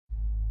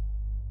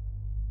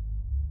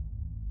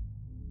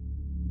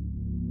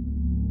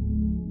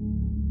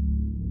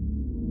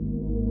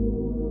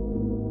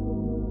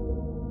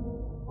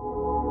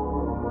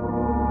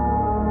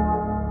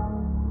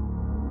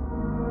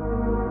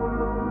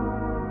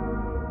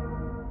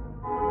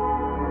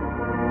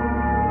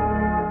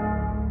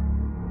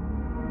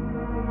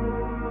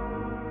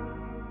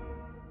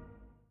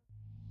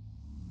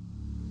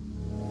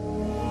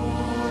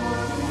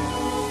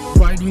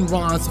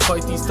rhymes to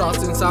fight these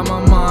thoughts inside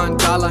my mind.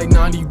 Got like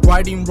 90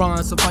 writing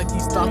rhymes to fight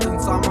these thoughts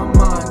inside my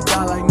mind.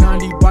 Got like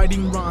 90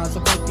 writing rhymes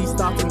to fight these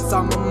thoughts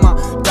inside my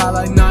mind. Die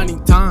like 90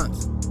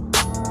 times.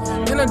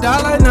 And I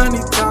die like 90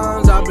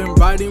 times. I've been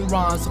writing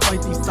rhymes to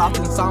fight these thoughts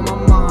inside my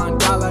mind.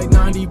 Die like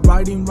 90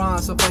 writing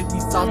rhymes to fight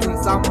these thoughts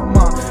inside my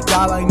mind.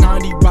 Die like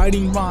 90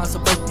 writing rhymes to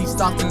fight these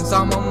thoughts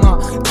inside my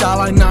mind. Die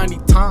like 90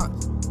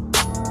 times.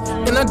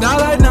 And I die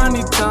like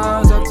 90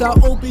 times. That's how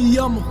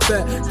opium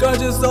effect. God,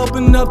 just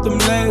open up them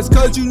legs,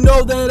 cause you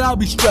know that I'll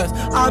be stressed.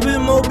 I've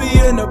been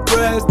mopey in the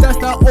press. That's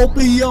the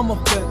opium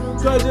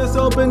effect. God, just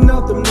open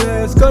up them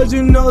legs, cause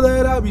you know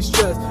that I'll be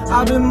stressed.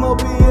 I've been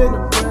mopey in the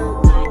press.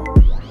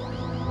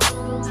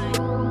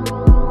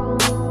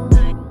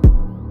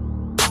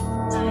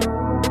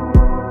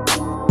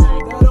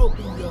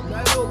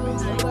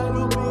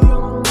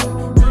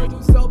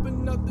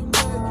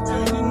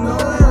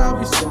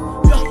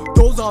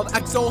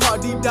 Act so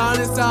hard deep down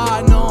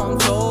inside, know I'm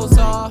so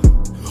soft.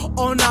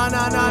 Oh na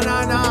na na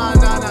na na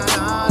na na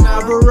na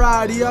na.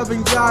 Variety of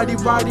anxiety,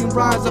 writing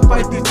rhymes to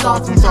fight these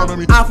thoughts inside of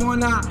me. Eye for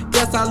an eye,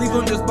 guess I leave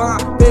them just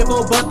blind.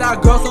 Faithful, but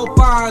that girl so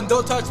fine.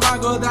 Don't touch my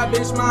girl, that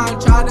bitch mine.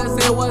 Try to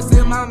say what's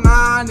in my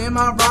mind, in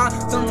my rhyme.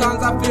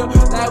 Sometimes I feel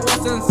that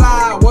what's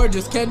inside, word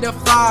just can't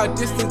defy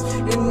distance,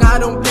 and I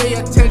don't pay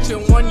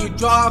attention when you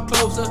draw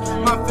closer.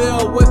 My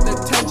filled with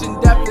attention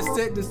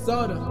deficit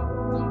disorder.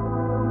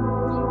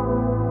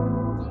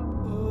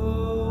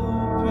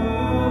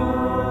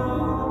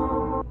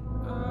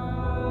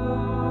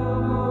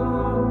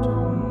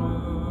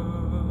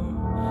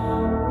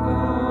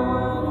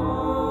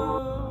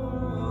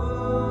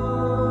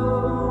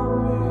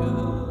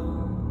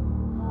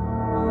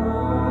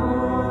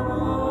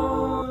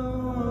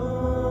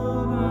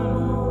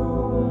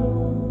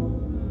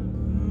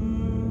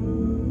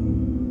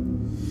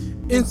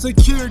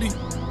 Insecurity,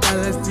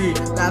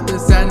 LSD, laughter,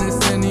 sadness,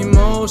 and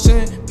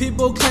emotion.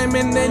 People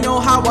claiming they know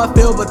how I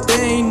feel, but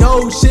they ain't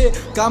know shit.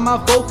 Got my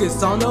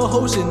focus on the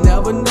whole shit,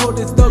 never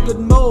noticed the good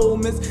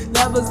moments.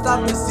 Never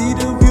stop to see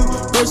the view.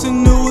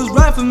 Person who was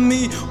right for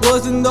me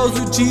wasn't those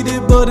who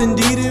cheated, but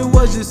indeed it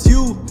was just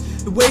you.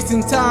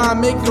 Wasting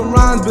time, making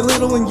rhymes,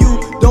 belittling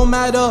you. Don't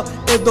matter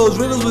if those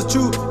riddles was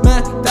true,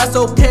 man, that's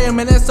okay,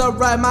 man, that's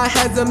alright. My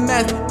head's a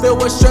mess,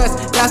 filled with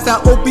stress, that's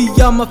that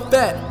opium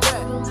effect.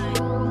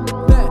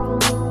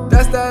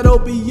 That's that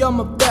opium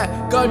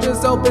effect. God,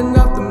 just open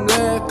up them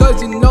legs,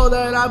 cause you know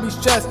that I be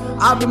stressed.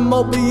 I've been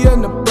mopey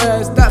in the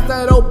breast. That's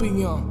that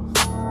opium.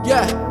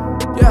 Yeah,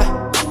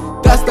 yeah.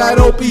 That's that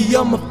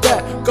opium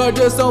effect. God,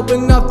 just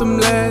open up them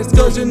legs,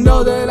 cause you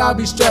know that I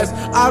be stressed.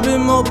 I've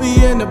been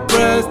mopey in the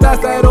breast.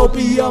 That's that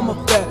opium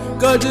effect.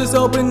 God, just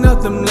open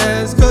up them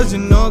legs, cause you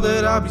know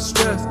that I be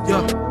stressed.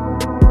 Yeah.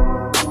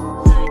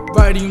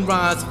 Writing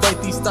rhymes to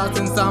fight these thoughts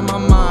inside my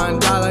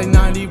mind. Die like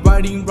 90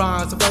 writing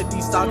rhymes to fight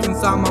these thoughts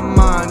inside my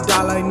mind.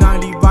 Die like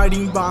 90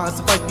 writing rhymes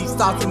to fight these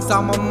thoughts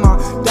inside my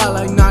mind. Die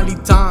like 90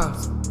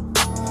 times.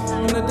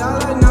 And I die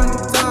like 90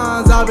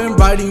 times. I've been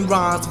writing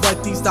rhymes to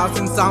fight these thoughts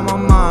inside my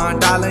mind.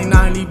 Die like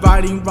 90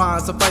 writing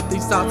rhymes to fight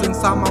these thoughts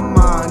inside my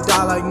mind.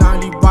 Die like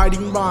 90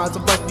 writing rhymes to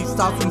fight these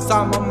thoughts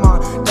inside my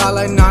mind. Die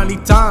like 90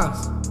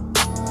 times.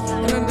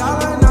 And I die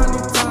like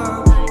 90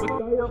 times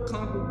without your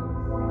company.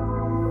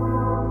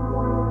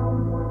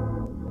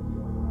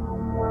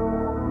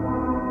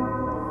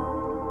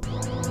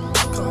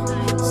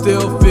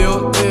 Still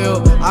feel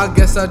ill. I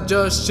guess I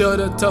just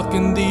should've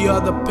taken the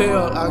other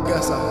pill. I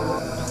guess I.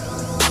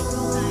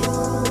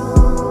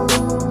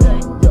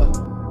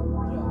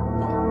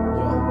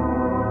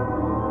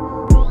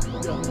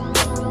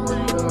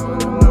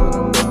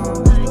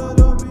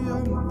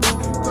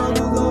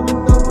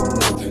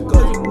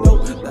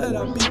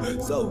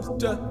 So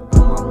stressed.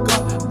 Oh my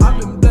God, I've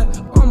been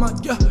blessed. Oh my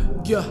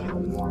God, yeah.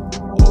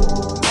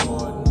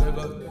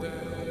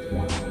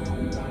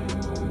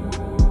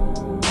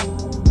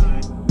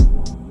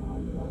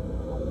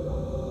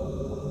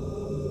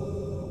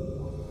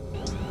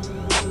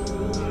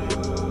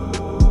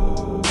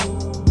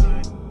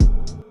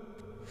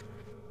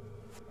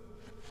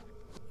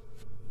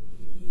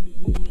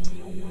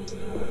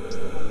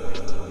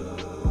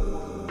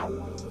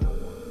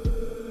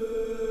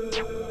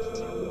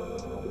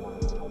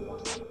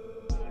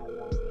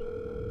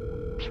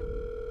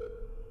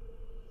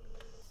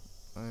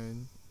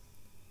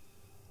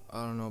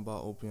 I don't know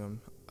about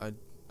opium. I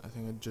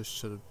think I just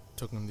should have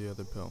taken the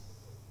other pill.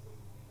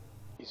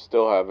 You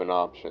still have an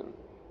option.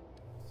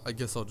 I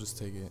guess I'll just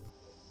take it.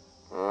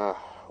 Well,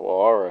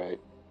 alright.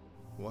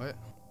 What?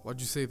 Why'd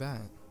you say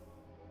that?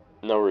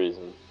 No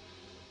reason.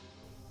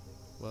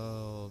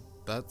 Well,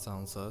 that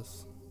sounds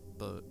sus,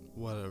 but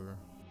whatever.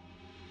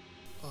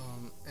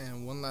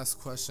 And one last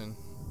question.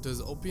 Does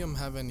opium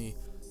have any...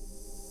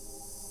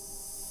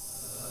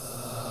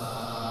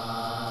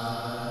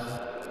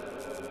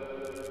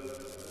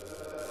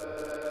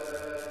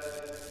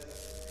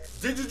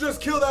 Did you just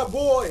kill that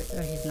boy?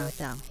 Sir, he's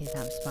knocked out. He's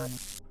not responding.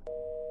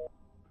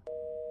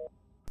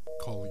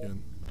 Call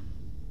again.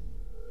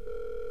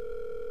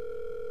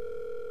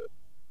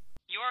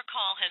 Your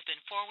call has been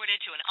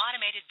forwarded to an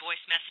automated voice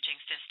messaging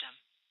system.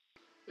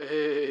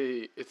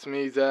 Hey, it's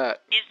me, Zach.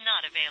 Is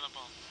not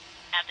available.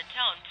 At the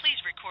tone, please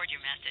record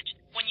your message.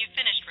 When you've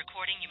finished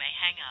recording, you may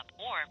hang up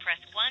or press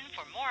 1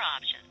 for more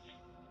options.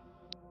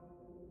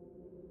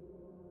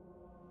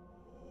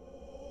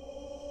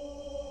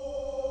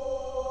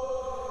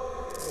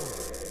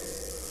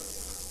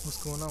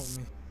 What's going on with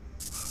me?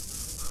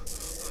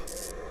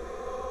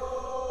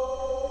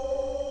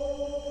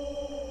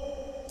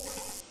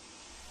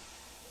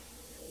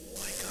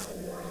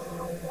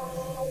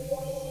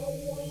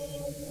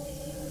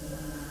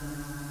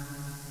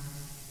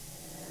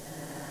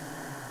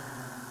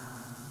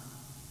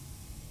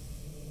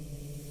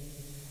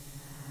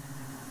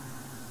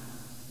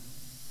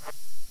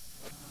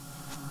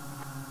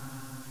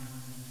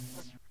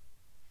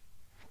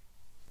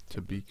 To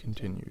be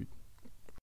continued.